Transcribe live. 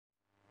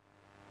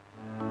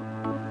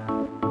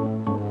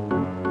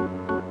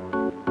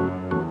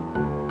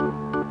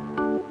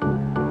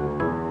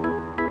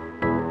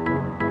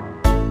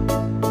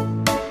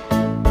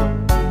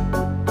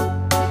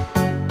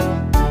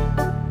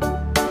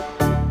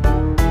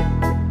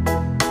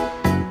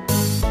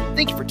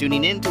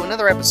tuning in to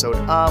another episode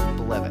of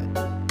Blivit.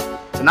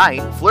 Tonight,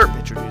 Flurp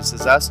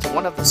introduces us to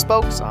one of the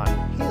spokes on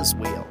his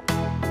wheel.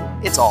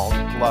 It's all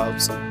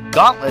gloves,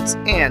 gauntlets,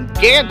 and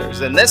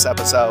ganders in this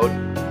episode.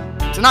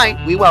 Tonight,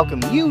 we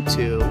welcome you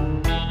to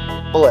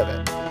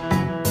Blivit.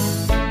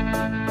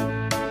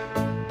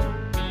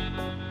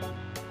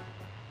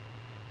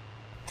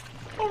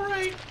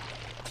 Alright,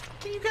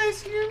 can you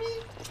guys hear me?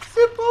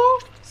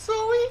 Zippo,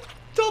 Zoe,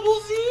 Double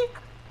Z?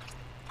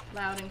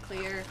 Loud and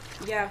clear.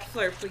 Yeah,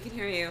 Flurp, we can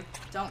hear you.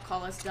 Don't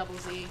call us Double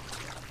Z.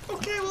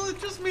 Okay, well it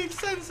just made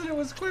sense and it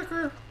was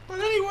quicker. But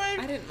anyway,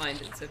 I didn't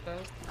mind it, Zippo.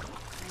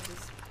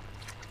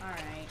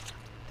 Alright.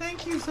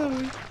 thank you,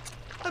 Zoe.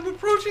 I'm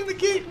approaching the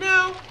gate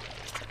now.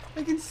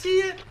 I can see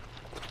it.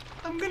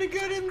 I'm gonna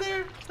get in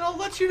there, and I'll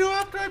let you know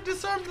after I've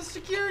disarmed the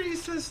security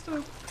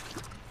system.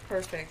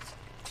 Perfect.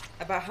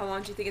 About how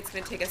long do you think it's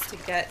going to take us to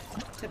get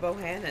to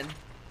Bohannon?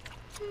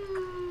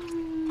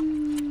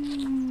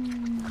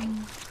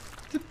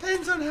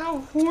 Depends on how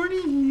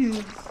horny he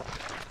is.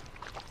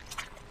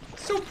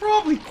 So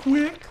probably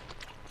quick.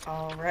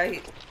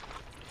 Alright.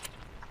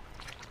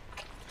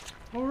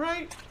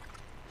 Alright,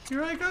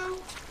 here I go.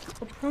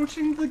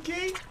 Approaching the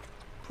gate,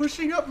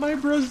 pushing up my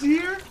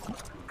brassiere.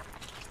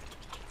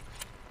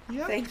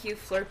 Yep. Thank you,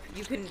 Flurp.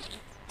 You can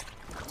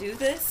do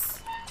this?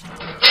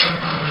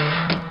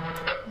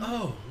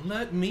 Oh,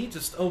 let me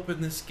just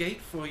open this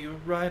gate for you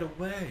right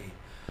away.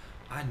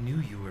 I knew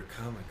you were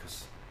coming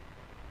because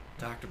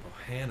Dr.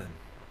 Bohannon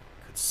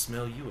could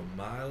smell you a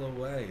mile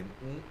away.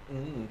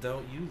 And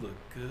don't you look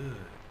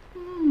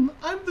good?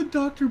 I'm the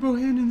Dr.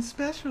 Bohannon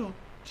special.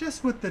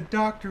 Just what the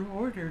doctor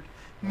ordered.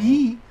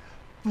 Me,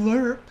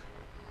 Blurp.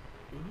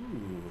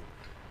 Ooh,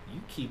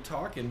 you keep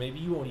talking, maybe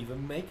you won't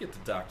even make it to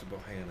Dr.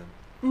 Bohannon.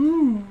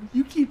 Ooh,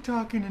 you keep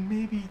talking and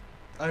maybe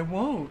I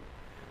won't.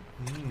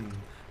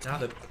 Now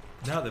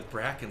that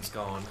Bracken's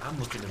gone, I'm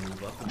looking to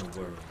move up in the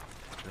world.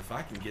 And if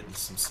I can get into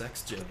some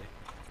sex jelly,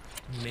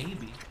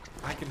 maybe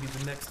I can be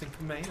the next in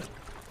command.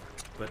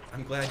 But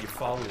I'm glad you're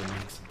following me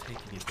because I'm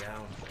taking you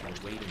down to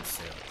a waiting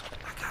cell.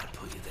 I gotta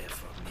put you there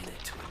for a minute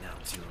to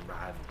announce your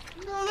arrival.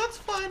 No, that's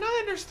fine. I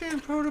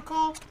understand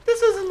protocol.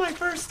 This isn't my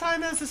first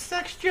time as a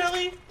sex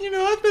jelly. You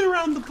know, I've been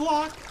around the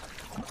block.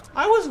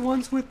 I was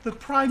once with the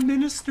Prime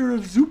Minister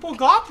of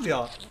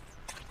Zupogopia.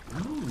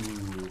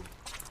 Ooh.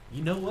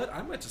 You know what?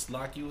 I might just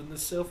lock you in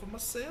this cell for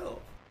myself.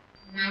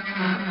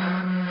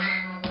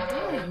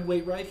 Oh, you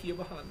wait right here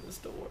behind this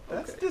door.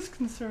 That's Okay.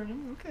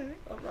 disconcerting. Okay.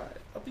 All right.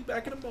 I'll be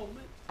back in a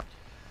moment.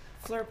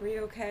 Flurp, are you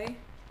okay?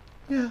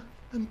 Yeah,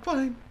 I'm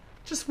fine.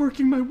 Just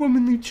working my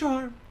womanly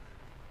charm.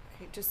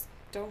 Okay, just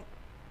don't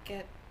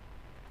get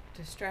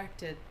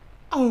distracted.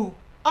 Oh,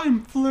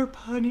 I'm Flurp,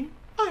 honey.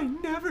 I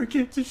never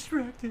get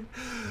distracted.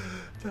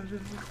 Flurp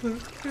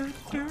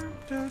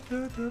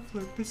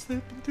is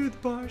slipping through the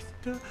bars.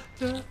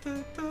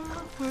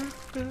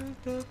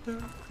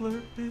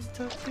 Flurp is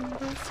touching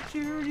the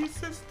security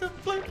system.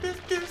 Flurp is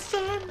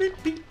disarming.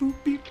 Beep boop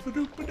beep ba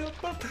doop ba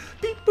doop ba.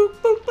 Beep boop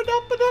boop ba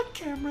doop ba doop.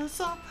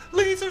 Cameras off,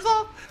 lasers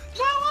off.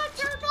 Now I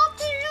turn off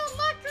the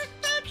electric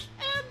fence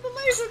and the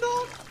laser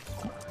dog.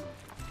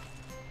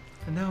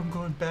 And now I'm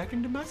going back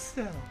into my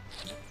cell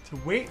to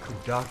wait for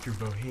Dr.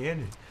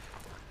 Bohannon.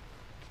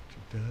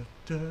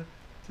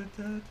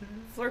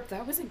 Flurp,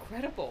 that was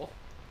incredible.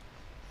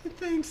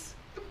 Thanks.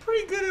 I'm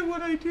pretty good at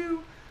what I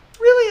do.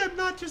 Really, I'm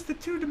not just a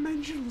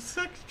two-dimensional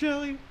sex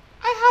jelly.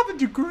 I have a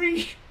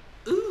degree.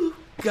 Ooh,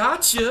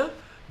 gotcha.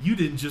 You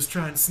didn't just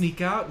try and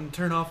sneak out and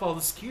turn off all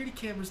the security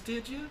cameras,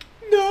 did you?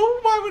 No,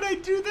 why would I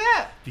do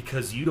that?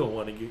 Because you don't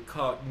want to get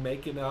caught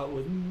making out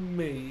with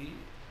me.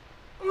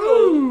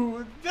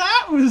 Ooh,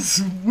 that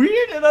was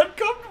weird and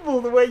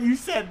uncomfortable the way you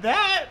said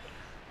that.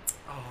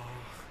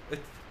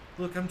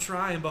 Look, I'm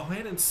trying.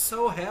 Bohannon's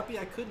so happy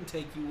I couldn't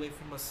take you away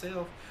from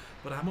myself,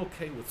 but I'm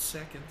okay with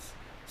seconds.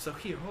 So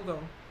here, hold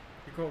on.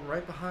 You're going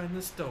right behind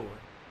this door.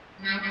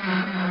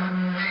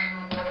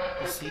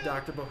 You'll see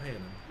Dr.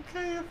 Bohannon.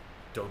 Okay,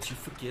 Don't you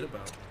forget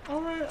about me.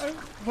 alright.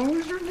 What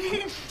was your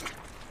name?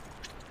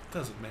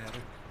 Doesn't matter.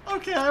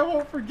 Okay, I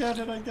won't forget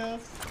it, I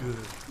guess. Good.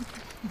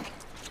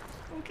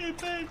 Okay,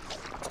 thanks.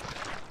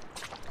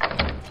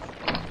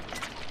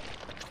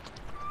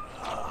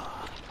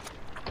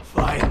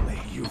 Finally,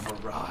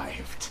 you've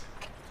arrived.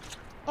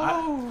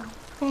 Oh,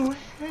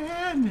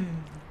 Bohannon.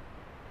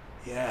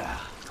 Yeah.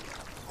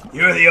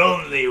 You're the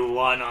only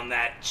one on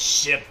that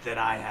ship that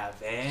I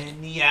have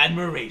any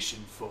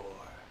admiration for.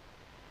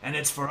 And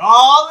it's for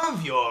all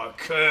of your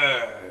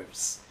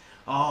curves.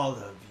 All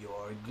of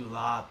your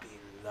gloppy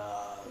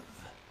love.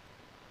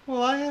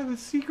 Well, I have a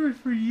secret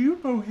for you,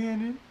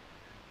 Bohannon.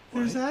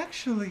 There's What?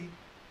 actually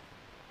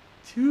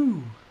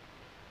two.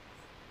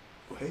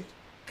 Wait.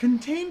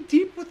 Contained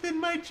deep within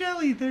my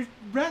jelly, there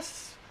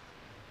rests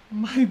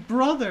my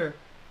brother.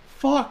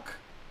 Fuck.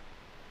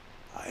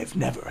 I've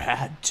never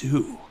had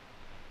two.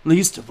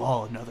 Least of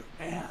all another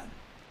man.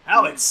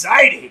 How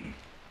exciting!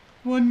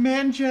 One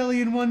man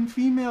jelly and one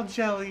female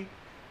jelly.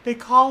 They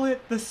call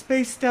it the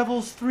Space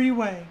Devil's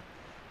three-way.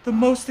 The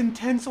most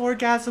intense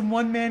orgasm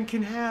one man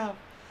can have.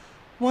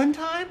 One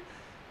time,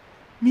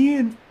 Me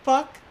and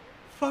fucked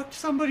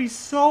somebody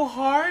so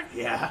hard,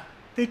 Yeah?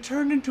 they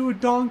turned into a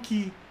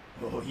donkey.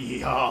 Oh,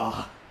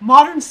 yeah.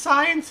 Modern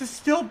science is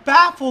still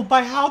baffled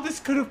by how this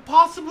could have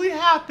possibly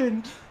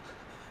happened.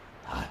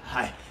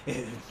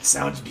 It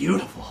sounds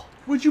beautiful.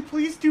 Would you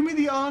please do me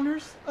the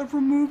honors of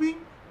removing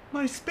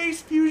my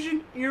space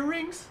fusion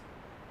earrings?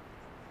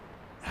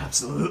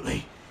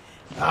 Absolutely.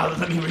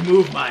 Let me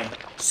remove my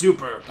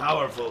super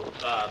powerful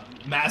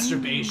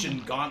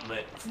masturbation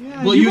gauntlet.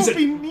 Yeah, We'll you use won't it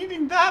be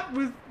needing that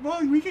with...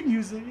 Well, we can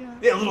use it, yeah.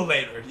 yeah, a little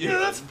later. Yeah,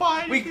 that's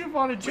fine We, if you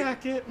want a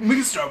jacket. we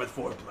can start with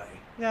foreplay.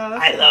 Yeah,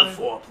 that's I love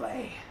fine.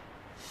 foreplay.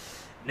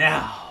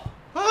 Now,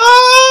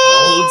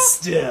 Ah! hold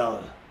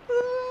still.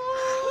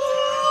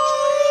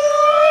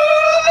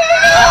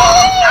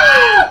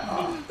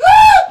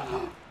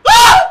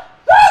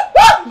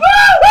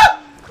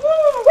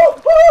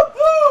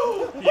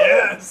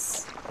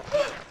 Yes!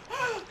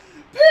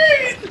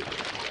 Pain!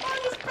 I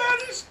was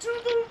banished to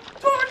the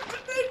dark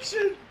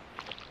dimension.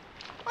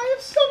 I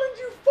have summoned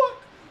you,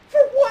 fuck,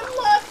 for one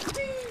last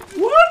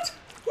deed! What?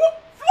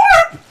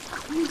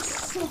 Flurp! You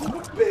son of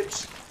a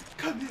bitch!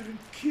 Come here and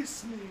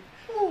kiss me.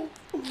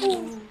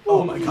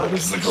 Oh my god,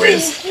 this is the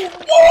greatest.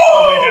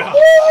 Oh yeah.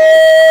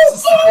 This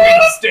is the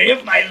greatest day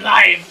of my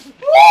life.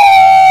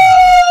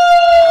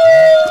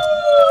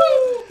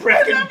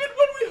 Bracken Damn it,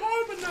 when we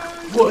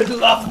harmonize. would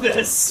love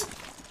this.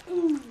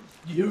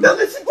 You. Now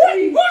listen to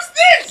me!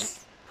 Who's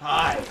this?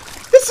 Hi.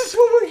 This is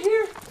what we're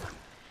here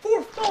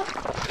for, fuck,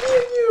 me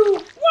and you!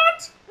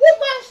 What? One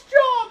last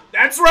job!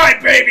 That's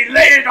right, baby.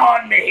 Lay it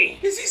on me.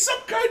 Is he some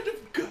kind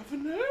of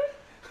governor?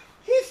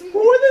 He's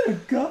more than a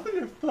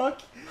governor,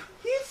 fuck.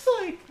 He's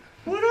like,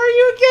 what are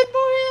you again,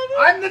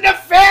 Bohannon? I'm the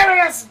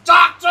nefarious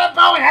Dr.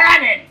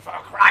 Bohannon, for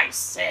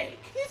Christ's sake.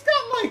 He's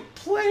got like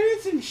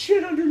planets and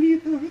shit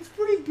underneath him. It's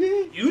pretty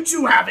big. You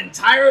two have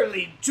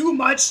entirely too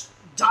much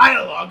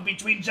dialogue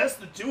between just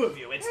the two of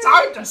you. It's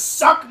time to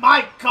suck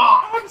my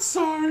cock. I'm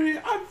sorry.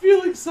 I'm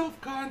feeling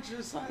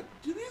self-conscious.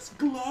 Do these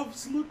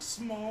gloves look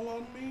small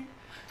on me?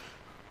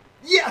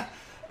 Yeah.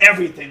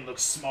 Everything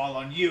looks small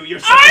on you. You're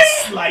such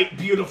a slight,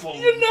 beautiful,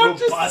 You're not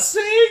robust. just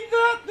saying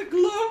that, the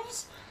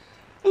gloves.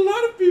 A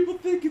lot of people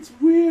think it's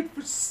weird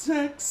for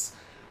sex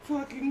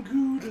fucking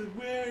goo to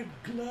wear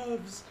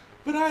gloves.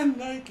 But I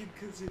like it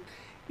because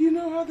you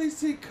know how they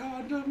say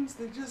condoms?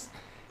 They just,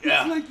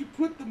 Yeah. it's like you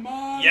put them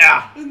on.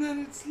 Yeah. And then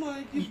it's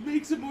like, it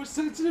makes it more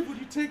sensitive when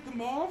you take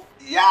them off.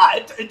 Yeah,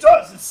 it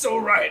does. It's so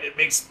right. It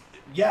makes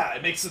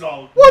it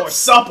all more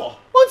supple.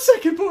 1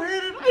 second,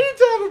 Bohannon. I need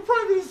to have a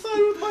private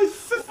aside with my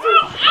sister.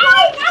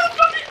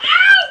 Ow!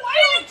 Why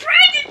are you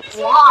dragging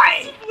me?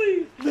 Why?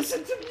 Please,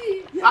 listen to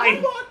me. I-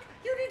 Look,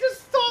 you need to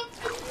stop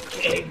and you need to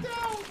King. sit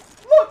down.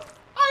 Look,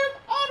 I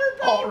am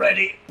honored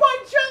Already. by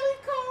Jelly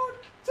Code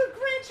to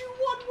grant you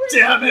one wish.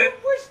 Damn it.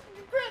 You wish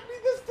to grant me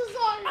this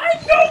desire. I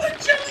know the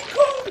jelly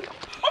code!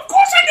 Of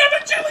course I know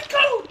the jelly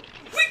code!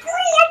 We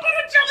grew up on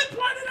a jelly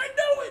planet, I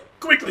know it!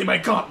 Quickly, my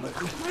gauntlet.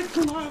 My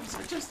gloves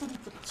are just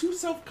too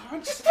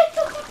self-conscious.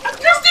 I'm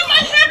Just in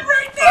my head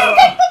right now!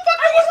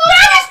 I was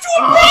banished to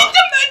a brain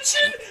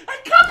dimension! I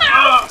come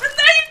out, and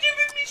now you're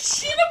giving me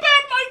shit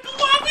about my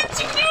glove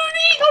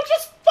insecurity! Don't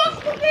just fuck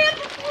the man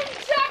before he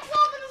jacks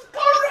off in his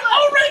car.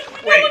 Alright, we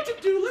know Wait, what to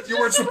do. Let's You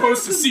just weren't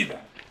supposed to see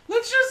that.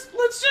 Let's just.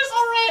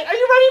 Alright, are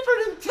you ready for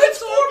the Let's intense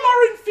form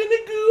our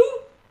Infinigoo.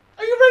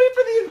 Are you ready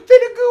for the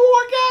Infinigoo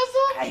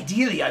orgasm?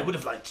 Ideally, I would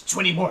have liked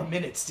 20 more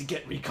minutes to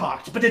get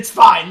recocked, but it's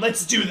fine.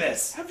 Let's do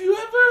this. Have you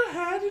ever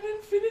had an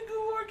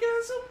Infinigoo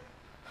orgasm?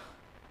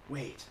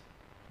 Wait,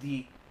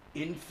 the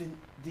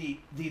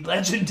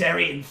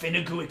legendary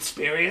Infinigoo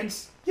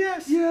experience?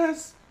 Yes.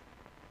 Yes.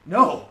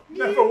 No,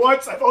 never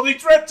once. I've only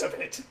dreamt of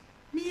it.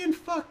 Me and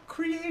fuck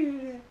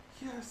created it.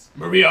 Yes.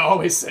 Maria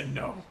always said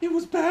no. It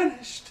was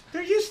banished.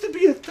 There used to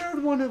be a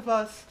third one of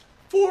us,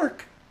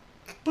 Fork,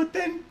 but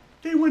then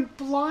they went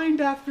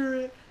blind after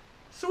it.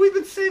 So we've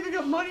been saving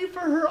up money for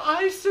her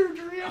eye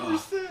surgery ever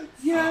since.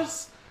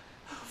 Yes.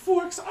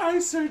 Fork's eye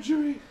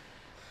surgery.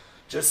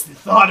 Just the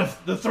thought of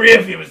the three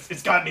of you,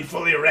 it's got me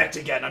fully erect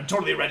again. I'm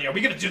totally ready. Are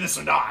we gonna do this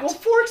or not? Well,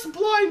 Fork's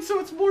blind,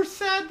 so it's more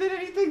sad than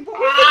anything, but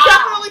we can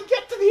definitely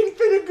get to the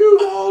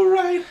Infinigoo. All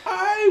right,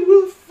 I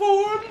will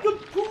form the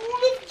pool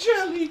of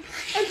jelly,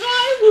 And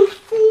I will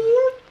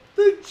form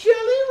the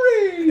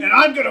jelly ring. And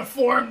I'm gonna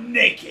form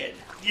naked.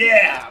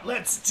 Yeah,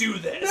 let's do now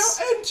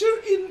this.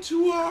 enter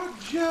into our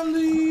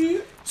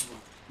jelly.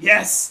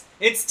 Yes,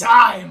 it's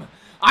time.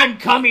 I'm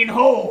coming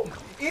home.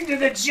 Into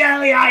the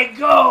jelly I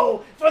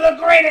go for the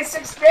greatest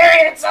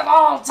experience of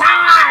all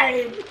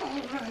time. All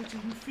right,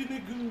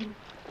 Infinigoo.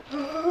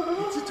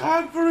 It's a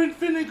time for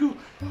Infinigoo.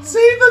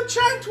 Say the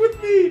chant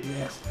with me.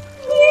 Yes.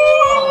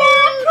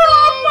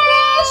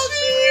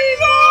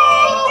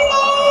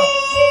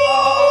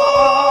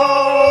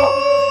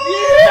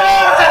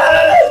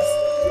 Yes!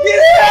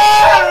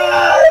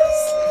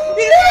 Yes!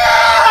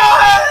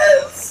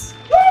 Yes!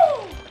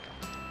 Woo!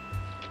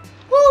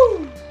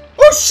 Woo!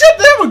 Oh shit,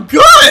 they have a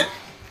gun!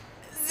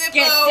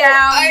 Get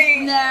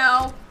down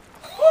now.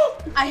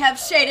 I have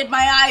shaded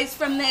my eyes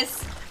from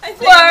this I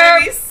think I'm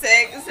gonna be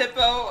sick,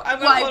 Zippo. I'm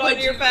Why gonna hold would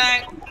onto your you?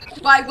 back.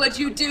 Why would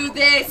you do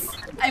this?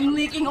 I'm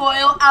leaking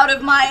oil out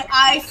of my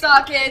eye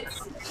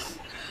sockets.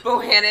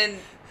 Bohannon,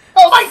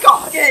 Oh my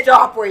god!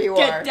 Stop where you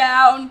Get are.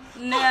 down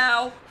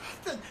now.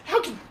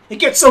 How can it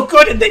get so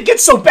good and then get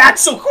so bad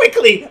so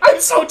quickly? I'm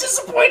so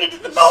disappointed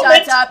in the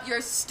moment. Shut up,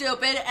 you're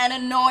stupid and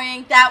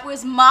annoying. That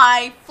was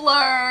my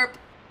flurp.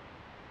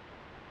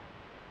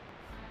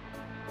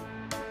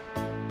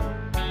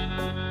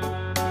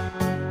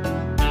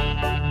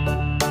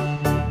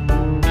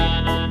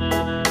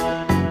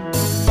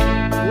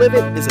 Live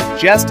It is a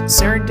Just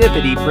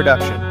Serendipity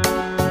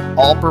production.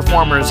 All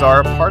performers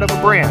are part of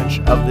a branch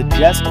of the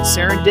Just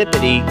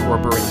Serendipity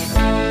Corporation.